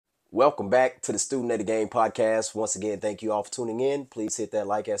Welcome back to the Student of the Game podcast. Once again, thank you all for tuning in. Please hit that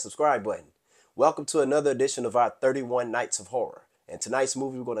like and subscribe button. Welcome to another edition of our 31 Nights of Horror. And tonight's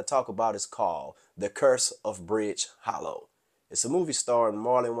movie we're going to talk about is called The Curse of Bridge Hollow. It's a movie starring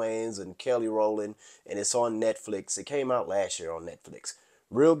Marlon Wayans and Kelly Rowland, and it's on Netflix. It came out last year on Netflix.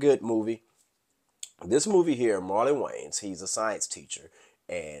 Real good movie. This movie here, Marlon Wayans, he's a science teacher,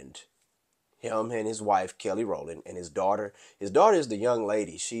 and him and his wife Kelly Rowland and his daughter. His daughter is the young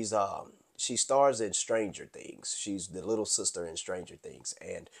lady. She stars in Stranger Things. She's the little sister in Stranger Things,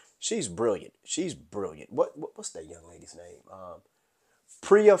 and she's brilliant. She's brilliant. What's that young lady's name?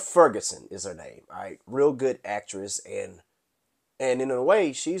 Priya Ferguson is her name. All right, real good actress, and in a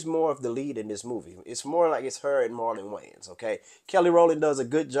way, she's more of the lead in this movie. It's more like it's her and Marlon Wayans. Okay, Kelly Rowland does a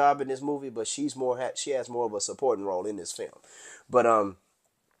good job in this movie, but she has more of a supporting role in this film. But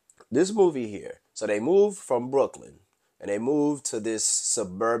this movie here. So they moved from Brooklyn and they moved to this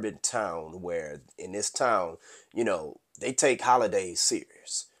suburban town where in this town, they take holidays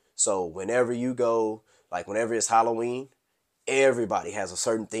serious. So whenever you go, like whenever it's Halloween, everybody has a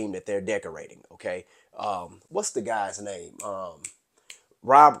certain theme that they're decorating. Okay. What's the guy's name?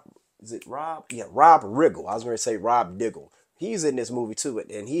 Rob, is it Rob? Yeah, Rob Riggle. I was going to say Rob Diggle. He's in this movie too,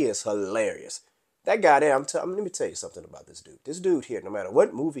 and he is hilarious. That guy there, let me tell you something about this dude. This dude here, no matter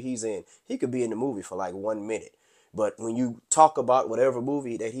what movie he's in, he could be in the movie for like 1 minute. But when you talk about whatever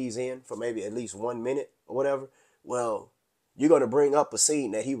movie that he's in for maybe at least 1 minute or whatever, well, you're going to bring up a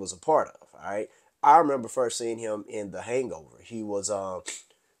scene that he was a part of. All right. I remember first seeing him in The Hangover. He was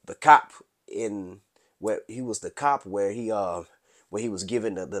the cop in where he was the cop where he was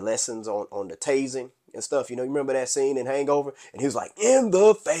giving the lessons on the tasing and stuff. You remember that scene in Hangover? And he was like, in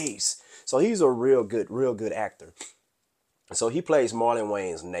the face. So he's a real good actor. So he plays Marlon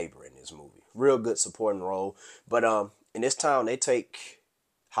Wayne's neighbor in this movie. Real good supporting role. But in this town, they take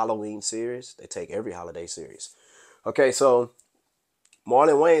Halloween serious. They take every holiday serious. Okay, so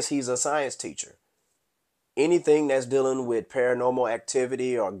Marlon Wayans, he's a science teacher. Anything that's dealing with paranormal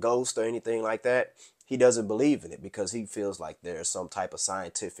activity or ghosts or anything like that, he doesn't believe in it because he feels like there's some type of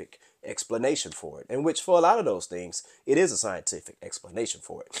scientific explanation for it. And which for a lot of those things, it is a scientific explanation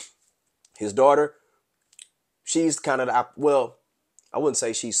for it. His daughter, she's kind of well, I wouldn't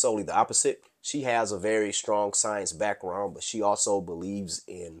say she's solely the opposite. She has a very strong science background, but she also believes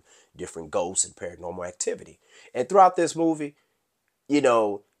in different ghosts and paranormal activity. And throughout this movie,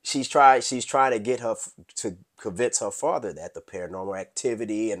 she's trying to get her to convince her father that the paranormal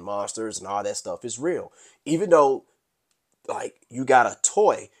activity and monsters and all that stuff is real. Even though like you got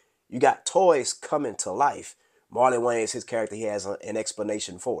toys coming to life. Marlon Wayans, his character, he has an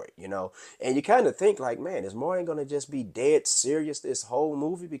explanation for it. And you kind of think like, man, is Marlon gonna just be dead serious this whole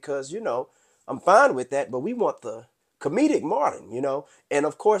movie? Because I'm fine with that, but we want the comedic Marlon. And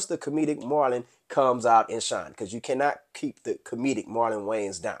of course, the comedic Marlon comes out and shine because you cannot keep the comedic Marlon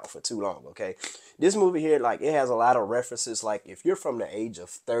Wayans down for too long. Okay, this movie here, like, it has a lot of references. Like, if you're from the age of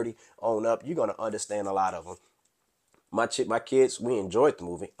 30 on up, you're gonna understand a lot of them. My kids, we enjoyed the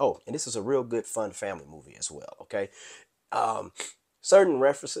movie. Oh, and this is a real good, fun family movie as well. Okay, um, certain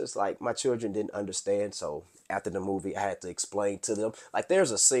references like my children didn't understand, so after the movie, I had to explain to them. Like,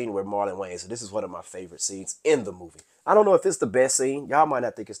 there's a scene where Marlon Wayans, and this is one of my favorite scenes in the movie. I don't know if it's the best scene. Y'all might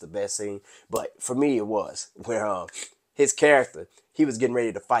not think it's the best scene, but for me, it was where his character, he was getting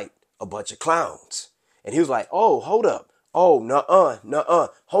ready to fight a bunch of clowns, and he was like, "Oh, hold up! Oh, nuh-uh,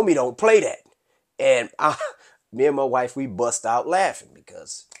 homie, don't play that." And me and my wife, we bust out laughing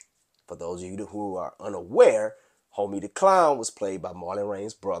because, for those of you who are unaware, Homie the Clown was played by Marlon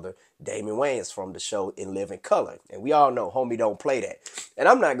Wayans' brother, Damon Wayans, from the show In Living Color. And we all know Homie don't play that. And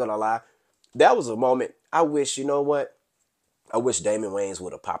I'm not going to lie, that was a moment I wish, you know what? I wish Damon Wayans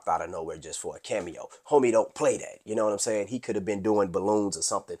would have popped out of nowhere just for a cameo. Homie don't play that. You know what I'm saying? He could have been doing balloons or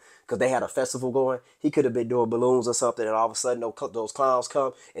something because they had a festival going. He could have been doing balloons or something, and all of a sudden those clowns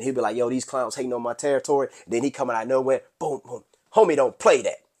come, and he'd be like, "Yo, these clowns hating on my territory." And then he coming out of nowhere, boom, boom. Homie don't play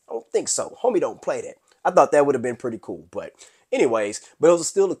that. I don't think so. Homie don't play that. I thought that would have been pretty cool, but anyways, it was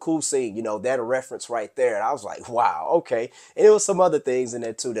still a cool scene, that reference right there. And I was like, wow, okay. And there was some other things in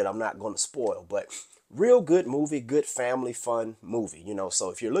there too that I'm not going to spoil, but real good movie, good family fun movie.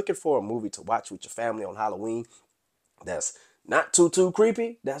 So if you're looking for a movie to watch with your family on Halloween, that's not too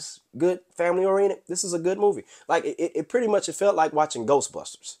creepy, that's good family oriented, this is a good movie. Like, it pretty much, it felt like watching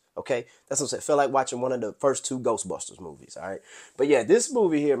Ghostbusters. Okay, that's what I'm saying. It felt like watching one of the first two Ghostbusters movies. All right, but yeah, this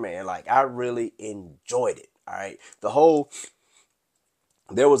movie here, man, like, I really enjoyed it. All right,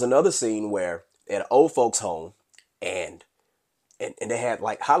 there was another scene where at an old folks home, and and they had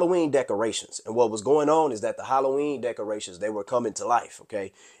like Halloween decorations. And what was going on is that the Halloween decorations, they were coming to life,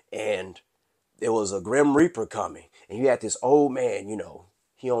 okay? And there was a Grim Reaper coming. And you had this old man, you know,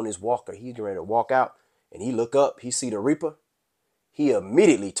 he on his walker. He's ready to walk out. And he look up, he see the Reaper. He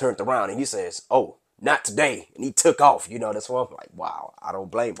immediately turned around and he says, "Oh, not today." And he took off. You know, that's why I'm like, wow, I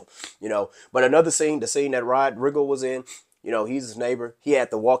don't blame him. You know, but another scene, the scene that Rod Riggle was in, you know, he's his neighbor. He had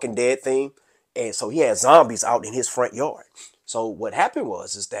the Walking Dead theme. And so he had zombies out in his front yard. So what happened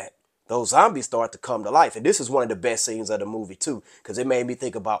is that those zombies start to come to life. And this is one of the best scenes of the movie too, because it made me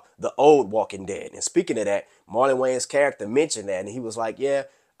think about the old Walking Dead. And speaking of that, Marlon Wayans' character mentioned that, and he was like, "Yeah,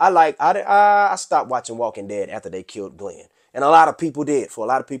 I stopped watching Walking Dead after they killed Glenn." And a lot of people did. For a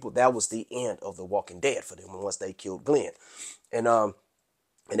lot of people, that was the end of the Walking Dead for them once they killed Glenn. And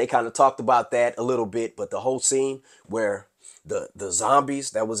they kind of talked about that a little bit, but the whole scene where the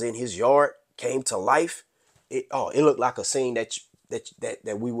zombies that was in his yard came to life, it looked like a scene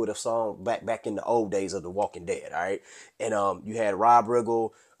that we would have saw back in the old days of The Walking Dead. All right, and you had Rob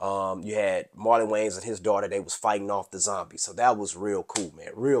Riggle, you had Marlon Wayans and his daughter. They was fighting off the zombies, so that was real cool,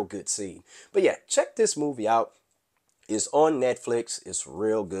 man. Real good scene. But yeah, check this movie out. It's on Netflix. It's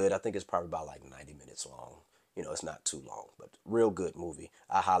real good. I think it's probably about like 90 minutes long. You know, it's not too long, but real good movie.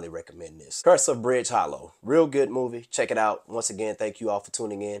 I highly recommend this. Curse of Bridge Hollow. Real good movie. Check it out. Once again, thank you all for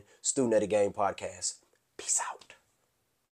tuning in. Student of the Game Podcast. Peace out.